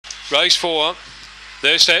Race 4.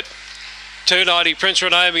 They're set. 290 Prince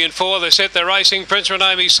Renami in 4. They're set. They're racing. Prince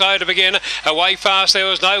Renami slow to begin. Away fast. There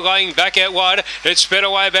was no going back out wide. It sped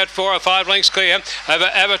away about 4 or 5 lengths clear. Over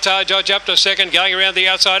Avatar Dodge up to second. Going around the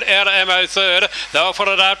outside. Out of Ammo third. They were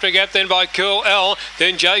followed after a gap then by Cool L.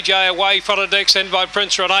 Then JJ away. Followed next then by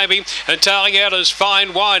Prince Renami. And tailing out is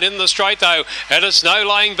Fine Wine in the straight though. And it's no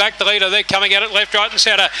laying back the leader. They're coming at it left, right and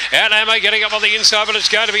centre. Out Ammo getting up on the inside, but it's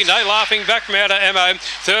going to be no laughing back from out of Ammo.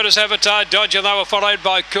 Third is Avatar Dodge, and they were followed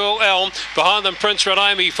by Cool L. Behind them, Prince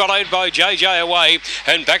Renami, followed by JJ away.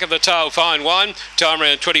 And back at the tail, Fine Wine. Time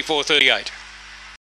around 24:38.